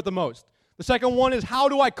 What do you worry about the most? The second one is, how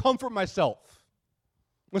do I comfort myself?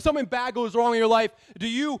 When something bad goes wrong in your life, do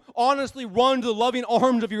you honestly run to the loving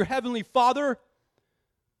arms of your heavenly Father?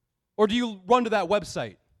 Or do you run to that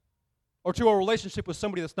website? Or to a relationship with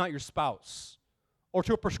somebody that's not your spouse? Or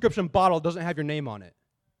to a prescription bottle that doesn't have your name on it?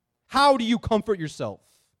 How do you comfort yourself?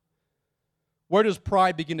 Where does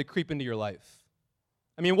pride begin to creep into your life?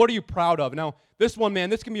 I mean, what are you proud of? Now, this one, man,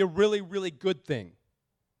 this can be a really, really good thing.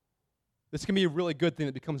 This can be a really good thing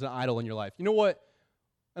that becomes an idol in your life. You know what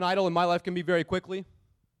an idol in my life can be very quickly?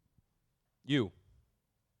 You.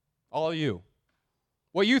 All of you.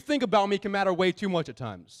 What you think about me can matter way too much at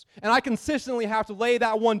times. And I consistently have to lay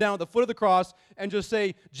that one down at the foot of the cross and just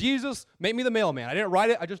say, Jesus, make me the mailman. I didn't write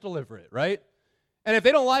it, I just deliver it, right? And if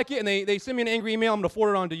they don't like it and they send me an angry email, I'm going to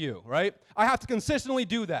forward it on to you, right? I have to consistently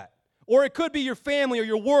do that. Or it could be your family or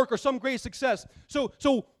your work or some great success.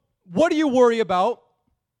 So what do you worry about?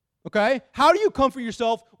 Okay? How do you comfort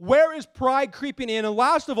yourself? Where is pride creeping in? And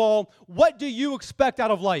last of all, what do you expect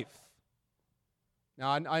out of life? Now,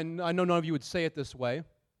 I know none of you would say it this way,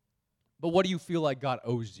 but what do you feel like God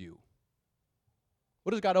owes you?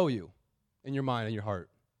 What does God owe you in your mind and your heart?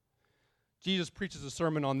 Jesus preaches a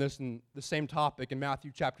sermon on this and the same topic in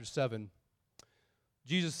Matthew chapter 7.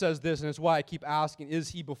 Jesus says this, and it's why I keep asking, is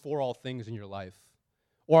he before all things in your life?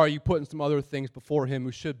 Or are you putting some other things before him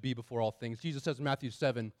who should be before all things? Jesus says in Matthew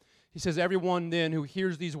 7, he says, everyone then who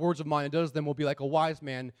hears these words of mine and does them will be like a wise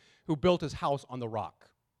man who built his house on the rock.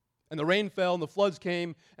 And the rain fell, and the floods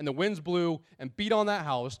came, and the winds blew and beat on that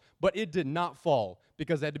house, but it did not fall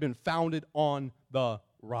because it had been founded on the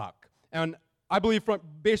rock. And I believe,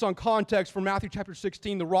 based on context from Matthew chapter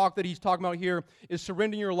 16, the rock that he's talking about here is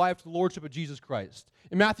surrendering your life to the lordship of Jesus Christ.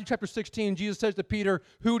 In Matthew chapter 16, Jesus says to Peter,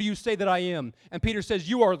 who do you say that I am? And Peter says,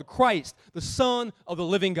 you are the Christ, the Son of the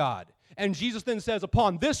living God. And Jesus then says,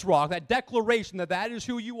 upon this rock, that declaration that is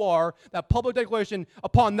who you are, that public declaration,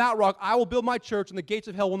 upon that rock, I will build my church, and the gates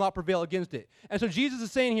of hell will not prevail against it. And so Jesus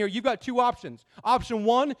is saying here, you've got 2 options. Option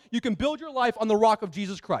 1, you can build your life on the rock of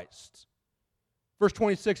Jesus Christ. Verse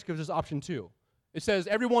 26 gives us option 2. It says,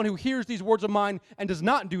 everyone who hears these words of mine and does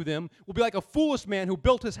not do them will be like a foolish man who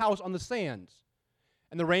built his house on the sands.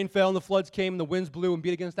 And the rain fell, and the floods came, and the winds blew and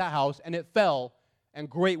beat against that house, and it fell, and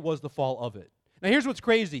great was the fall of it. Now here's what's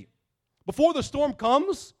crazy. Before the storm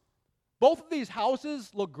comes, both of these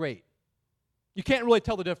houses look great. You can't really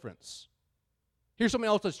tell the difference. Here's something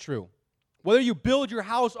else that's true. Whether you build your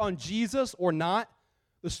house on Jesus or not,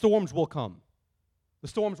 the storms will come. The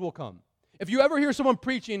storms will come. If you ever hear someone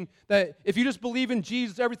preaching that if you just believe in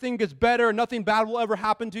Jesus, everything gets better and nothing bad will ever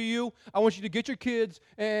happen to you, I want you to get your kids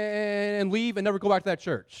and leave and never go back to that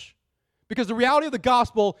church. Because the reality of the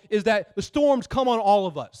gospel is that the storms come on all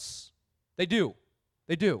of us. They do.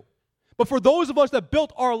 They do. But for those of us that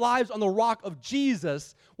built our lives on the rock of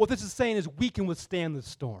Jesus, what this is saying is we can withstand the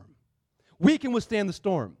storm. We can withstand the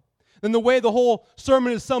storm. Then the way the whole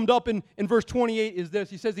sermon is summed up in verse 28 is this.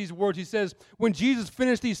 He says these words. He says, when Jesus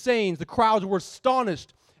finished these sayings, the crowds were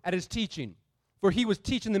astonished at his teaching, for he was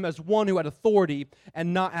teaching them as one who had authority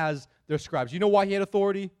and not as their scribes. You know why he had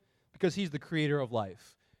authority? Because he's the creator of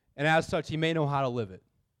life. And as such, he may know how to live it.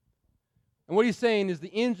 And what he's saying is the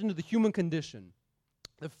engine of the human condition,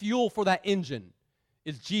 the fuel for that engine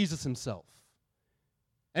is Jesus himself.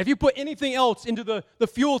 And if you put anything else into the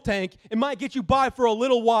fuel tank, it might get you by for a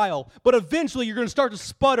little while, but eventually you're going to start to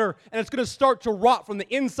sputter, and it's going to start to rot from the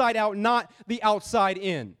inside out, not the outside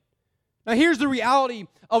in. Now here's the reality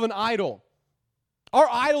of an idol. Our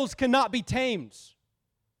idols cannot be tamed.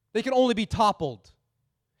 They can only be toppled.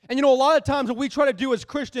 And you know, a lot of times what we try to do as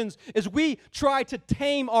Christians is we try to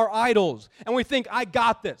tame our idols, and we think, I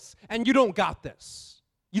got this, and you don't got this.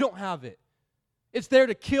 You don't have it. It's there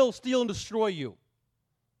to kill, steal, and destroy you.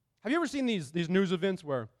 Have you ever seen these news events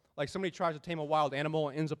where like somebody tries to tame a wild animal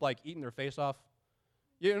and ends up like eating their face off?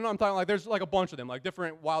 You know what I'm talking? Like there's like a bunch of them, like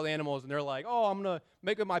different wild animals, and they're like, oh, I'm gonna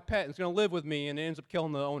make it my pet, and it's gonna live with me, and it ends up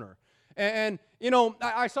killing the owner. And you know,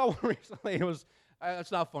 I saw one recently. It was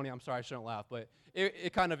it's not funny. I'm sorry, I shouldn't laugh, but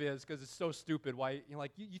it kind of is because it's so stupid. Why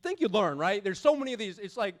you think you learn, right? There's so many of these.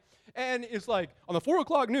 It's like on the 4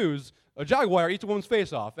 o'clock news, a jaguar eats a woman's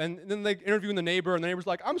face off, and then they interviewing the neighbor, and the neighbor's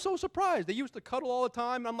like, I'm so surprised. They used to cuddle all the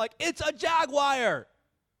time, and I'm like, it's a jaguar.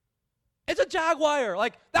 It's a jaguar.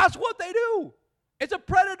 Like that's what they do. It's a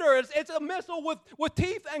predator. It's a missile with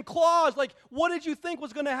teeth and claws. Like, what did you think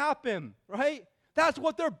was going to happen, right? That's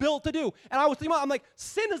what they're built to do. And I was thinking about, I'm like,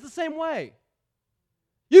 sin is the same way.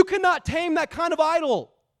 You cannot tame that kind of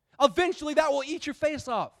idol. Eventually, that will eat your face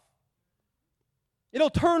off.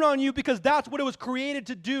 It'll turn on you because that's what it was created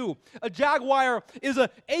to do. A jaguar is an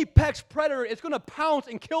apex predator. It's going to pounce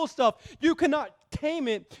and kill stuff. You cannot tame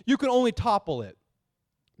it. You can only topple it.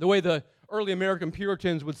 The way the early American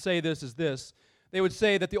Puritans would say this is this. They would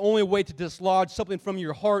say that the only way to dislodge something from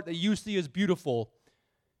your heart that you see as beautiful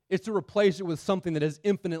is to replace it with something that is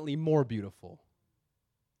infinitely more beautiful.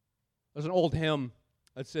 There's an old hymn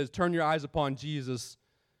that says, turn your eyes upon Jesus,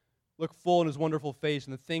 look full in his wonderful face,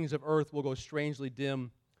 and the things of earth will go strangely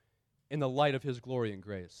dim in the light of his glory and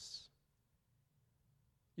grace.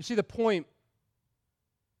 You see the point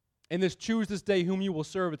in this choose this day whom you will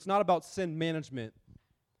serve. It's not about sin management.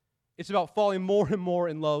 It's about falling more and more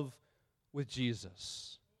in love with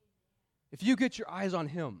Jesus. If you get your eyes on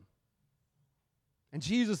him, and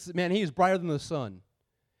Jesus, man, he is brighter than the sun.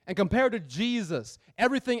 And compared to Jesus,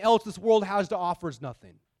 everything else this world has to offer is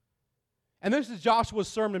nothing. And this is Joshua's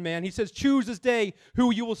sermon, man. He says, choose this day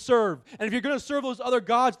who you will serve. And if you're going to serve those other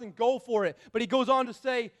gods, then go for it. But he goes on to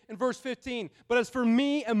say in verse 15, but as for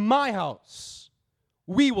me and my house,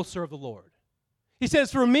 we will serve the Lord. He says,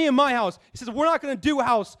 for me and my house, he says, we're not going to do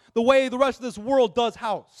house the way the rest of this world does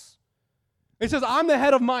house. He says, I'm the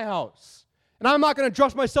head of my house. And I'm not going to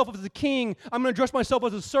dress myself as a king. I'm going to dress myself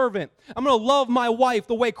as a servant. I'm going to love my wife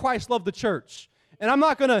the way Christ loved the church. And I'm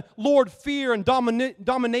not going to lord fear and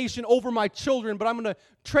domination over my children, but I'm going to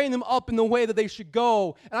train them up in the way that they should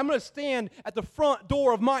go. And I'm going to stand at the front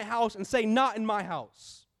door of my house and say, not in my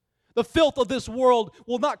house. The filth of this world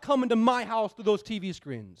will not come into my house through those TV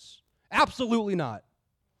screens. Absolutely not.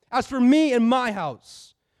 As for me and my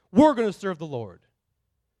house, we're going to serve the Lord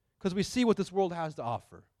because we see what this world has to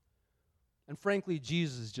offer. And frankly,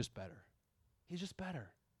 Jesus is just better. He's just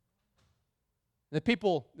better. And the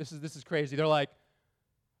people, this is crazy. They're like,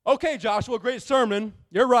 okay, Joshua, great sermon.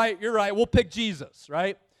 You're right. We'll pick Jesus,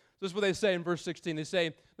 right? This is what they say in verse 16. They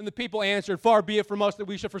say, then the people answered, far be it from us that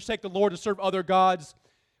we should forsake the Lord to serve other gods.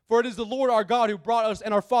 For it is the Lord our God who brought us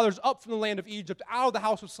and our fathers up from the land of Egypt, out of the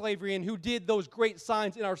house of slavery, and who did those great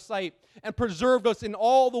signs in our sight, and preserved us in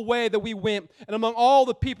all the way that we went, and among all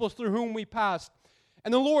the peoples through whom we passed.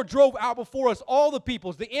 And the Lord drove out before us all the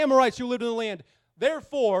peoples, the Amorites who lived in the land.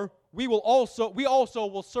 Therefore, we also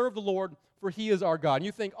will serve the Lord, for he is our God. And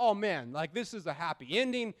you think, oh man, like this is a happy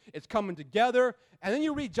ending. It's coming together. And then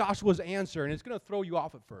you read Joshua's answer, and it's going to throw you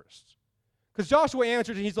off at first. Because Joshua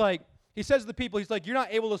answered, and he says to the people, he's like, you're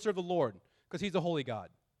not able to serve the Lord because he's a holy God.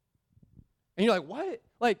 And you're like, what?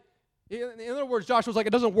 Like, in other words, Joshua's like,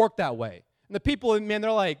 it doesn't work that way. And the people, man,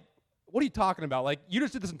 they're like, what are you talking about? Like, you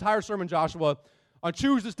just did this entire sermon, Joshua, on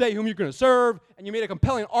choose this day whom you're going to serve, and you made a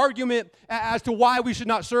compelling argument as to why we should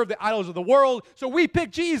not serve the idols of the world, so we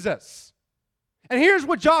picked Jesus. And here's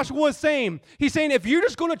what Joshua is saying. He's saying, if you're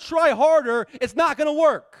just going to try harder, it's not going to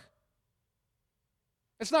work.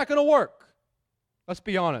 It's not going to work. Let's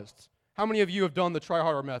be honest. How many of you have done the try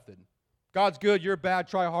harder method? God's good, you're bad,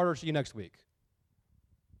 try harder, see you next week.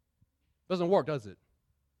 Doesn't work, does it?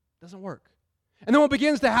 Doesn't work. And then what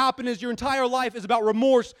begins to happen is your entire life is about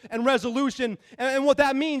remorse and resolution. And what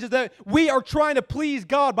that means is that we are trying to please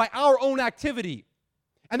God by our own activity.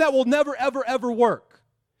 And that will never, ever, ever work.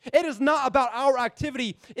 It is not about our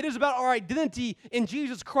activity. It is about our identity in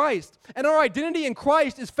Jesus Christ. And our identity in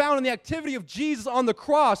Christ is found in the activity of Jesus on the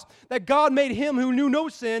cross, that God made him who knew no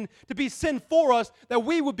sin to be sin for us, that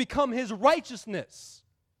we would become his righteousness.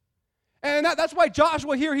 And that's why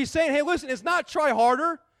Joshua here, he's saying, hey, listen, it's not try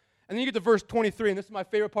harder. And then you get to verse 23, and this is my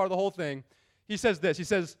favorite part of the whole thing. He says this. He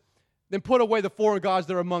says, then put away the foreign gods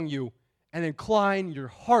that are among you and incline your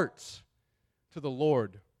hearts to the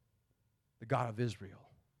Lord, the God of Israel.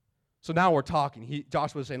 So now we're talking.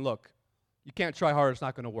 Joshua is saying, look, you can't try harder. It's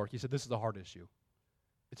not going to work. He said, this is a heart issue.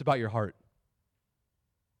 It's about your heart.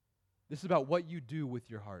 This is about what you do with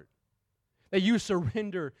your heart. That you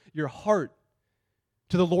surrender your heart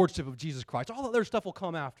to the lordship of Jesus Christ. All the other stuff will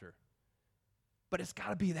come after. But it's got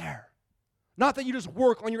to be there. Not that you just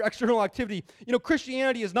work on your external activity. You know,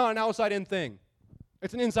 Christianity is not an outside-in thing.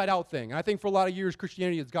 It's an inside-out thing. And I think for a lot of years,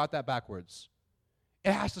 Christianity has got that backwards.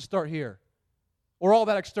 It has to start here. Or all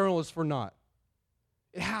that external is for naught.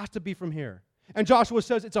 It has to be from here. And Joshua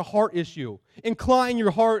says it's a heart issue. Incline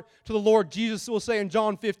your heart to the Lord. Jesus will say in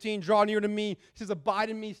John 15, draw near to me. He says, abide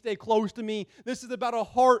in me, stay close to me. This is about a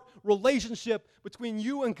heart relationship between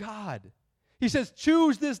you and God. He says,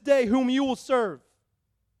 choose this day whom you will serve.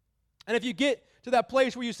 And if you get to that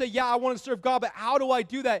place where you say, yeah, I want to serve God, but how do I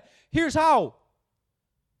do that? Here's how.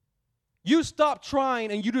 You stop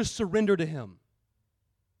trying and you just surrender to Him.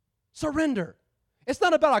 Surrender. It's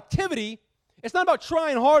not about activity. It's not about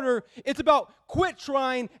trying harder. It's about quit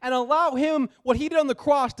trying and allow Him, what He did on the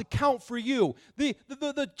cross, to count for you.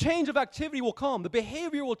 The change of activity will come. The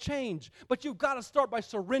behavior will change. But you've got to start by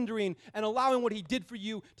surrendering and allowing what He did for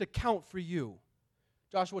you to count for you.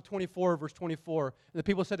 Joshua 24, verse 24. And the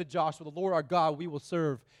people said to Joshua, the Lord our God we will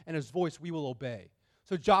serve, and His voice we will obey.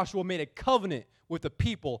 So Joshua made a covenant with the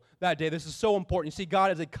people that day. This is so important. You see,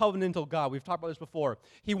 God is a covenantal God. We've talked about this before.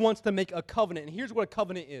 He wants to make a covenant. And here's what a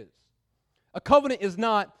covenant is. A covenant is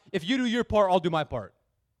not, if you do your part, I'll do my part.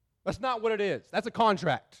 That's not what it is. That's a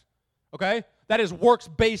contract, okay? That is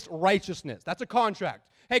works-based righteousness. That's a contract.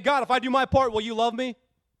 Hey, God, if I do my part, will you love me?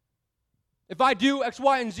 If I do X,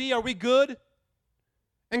 Y, and Z, are we good?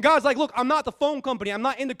 And God's like, look, I'm not the phone company. I'm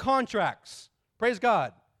not into contracts. Praise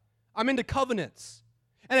God. I'm into covenants.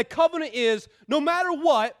 And a covenant is, no matter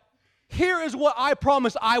what, here is what I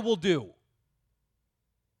promise I will do.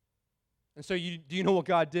 And so do you know what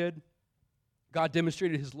God did? God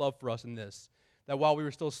demonstrated His love for us in this, that while we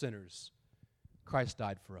were still sinners, Christ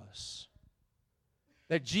died for us.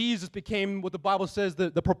 That Jesus became, what the Bible says, the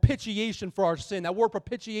propitiation for our sin. That word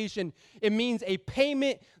propitiation, it means a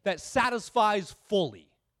payment that satisfies fully.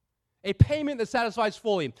 A payment that satisfies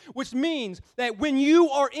fully, which means that when you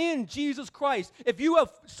are in Jesus Christ, if you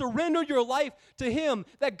have surrendered your life to Him,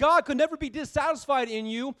 that God could never be dissatisfied in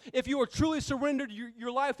you if you are truly surrendered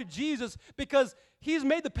your life to Jesus, because He's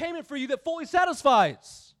made the payment for you that fully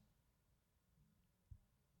satisfies.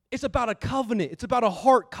 It's about a covenant. It's about a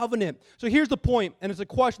heart covenant. So here's the point, and it's a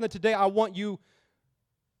question that today I want you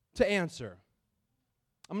to answer.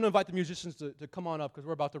 I'm going to invite the musicians to come on up because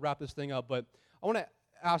we're about to wrap this thing up, but I want to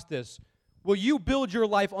ask this. Will you build your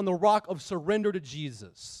life on the rock of surrender to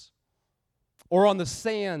Jesus, or on the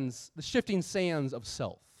sands, the shifting sands of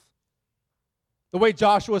self? The way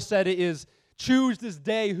Joshua said it is, choose this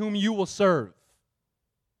day whom you will serve.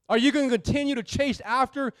 Are you going to continue to chase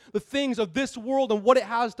after the things of this world and what it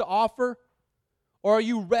has to offer? Or are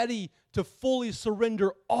you ready to fully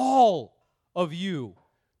surrender all of you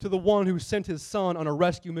to the one who sent His Son on a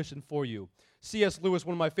rescue mission for you? C.S. Lewis,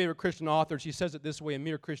 one of my favorite Christian authors, he says it this way in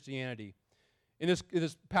Mere Christianity. In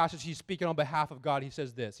this passage, he's speaking on behalf of God. He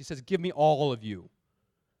says this. He says, give me all of you.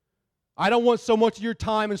 I don't want so much of your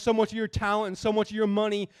time and so much of your talent and so much of your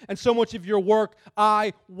money and so much of your work.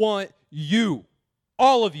 I want you.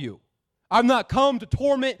 All of you. I've not come to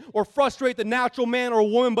torment or frustrate the natural man or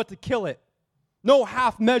woman, but to kill it. No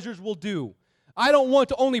half measures will do. I don't want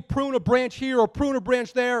to only prune a branch here or prune a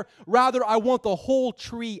branch there. Rather, I want the whole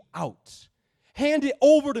tree out. Hand it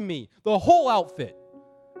over to me, the whole outfit.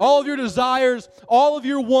 All of your desires, all of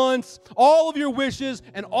your wants, all of your wishes,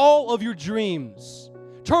 and all of your dreams.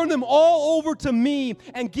 Turn them all over to me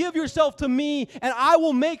and give yourself to me, and I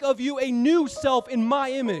will make of you a new self in my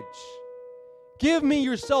image. Give me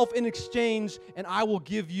yourself in exchange, and I will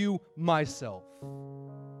give you myself.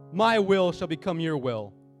 My will shall become your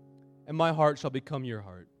will, and my heart shall become your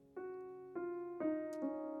heart.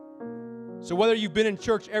 So whether you've been in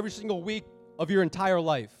church every single week of your entire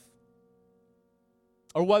life,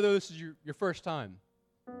 or whether this is your first time,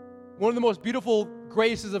 one of the most beautiful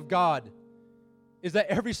graces of God is that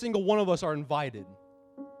every single one of us are invited.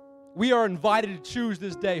 We are invited to choose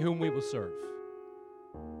this day whom we will serve.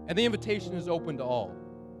 And the invitation is open to all.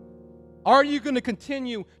 Are you going to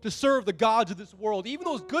continue to serve the gods of this world, even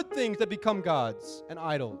those good things that become gods and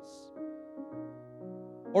idols?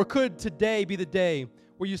 Or could today be the day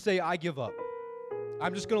where you say, I give up.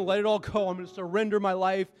 I'm just going to let it all go. I'm going to surrender my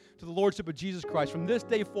life to the Lordship of Jesus Christ. From this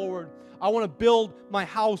day forward, I want to build my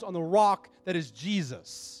house on the rock that is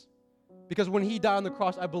Jesus. Because when He died on the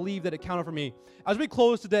cross, I believe that it counted for me. As we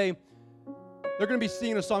close today, they're going to be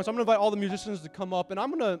singing a song, so I'm going to invite all the musicians to come up, and I'm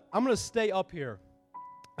going to stay up here.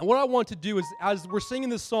 And what I want to do is, as we're singing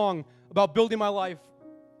this song about building my life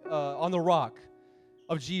on the rock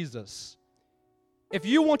of Jesus, if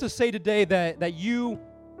you want to say today that you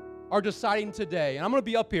are deciding today, and I'm going to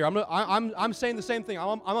be up here. I'm saying the same thing.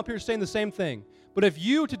 I'm up here saying the same thing. But if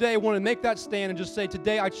you today want to make that stand and just say,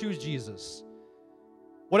 today I choose Jesus.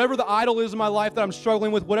 Whatever the idol is in my life that I'm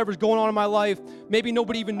struggling with, whatever's going on in my life, maybe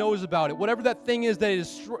nobody even knows about it. Whatever that thing is that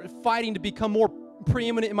is fighting to become more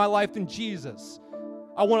preeminent in my life than Jesus,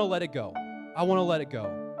 I want to let it go. I want to let it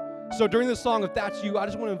go. So during this song, if that's you, I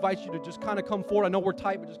just want to invite you to just kind of come forward. I know we're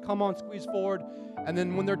tight, but just come on, squeeze forward. And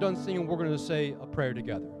then when they're done singing, we're going to say a prayer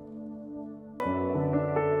together.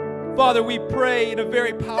 Father, we pray in a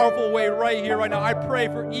very powerful way right here, right now. I pray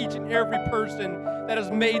for each and every person that has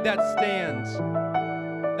made that stand,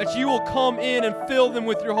 that you will come in and fill them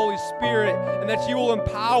with your Holy Spirit, and that you will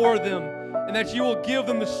empower them, and that you will give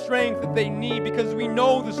them the strength that they need, because we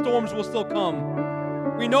know the storms will still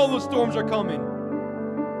come. We know those storms are coming.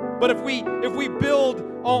 But if we build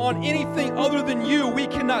on anything other than you, we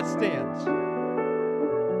cannot stand.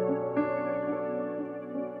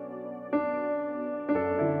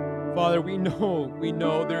 Father, we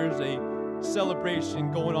know there's a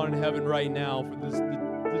celebration going on in heaven right now for the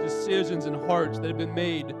decisions and hearts that have been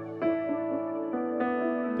made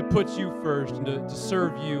to put you first and to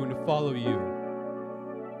serve you and to follow you.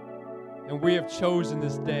 And we have chosen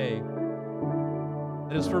this day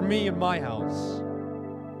that is for me and my house.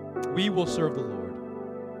 We will serve the Lord.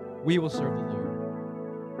 We will serve the Lord.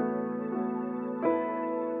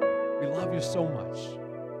 We love you so much.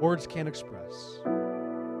 Words can't express.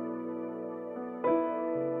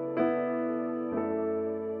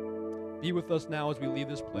 Be with us now as we leave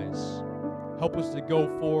this place. Help us to go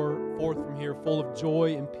forth from here full of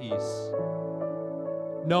joy and peace,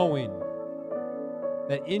 knowing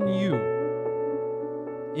that in you,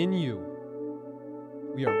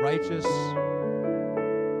 we are righteous,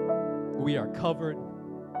 we are covered,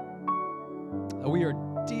 that we are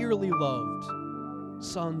dearly loved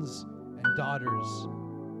sons and daughters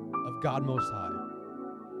of God Most High.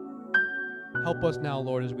 Help us now,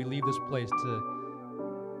 Lord, as we leave this place to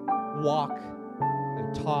walk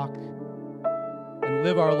and talk and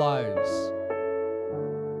live our lives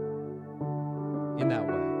in that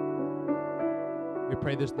way. We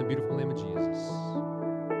pray this in the beautiful name of Jesus.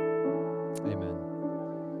 Amen.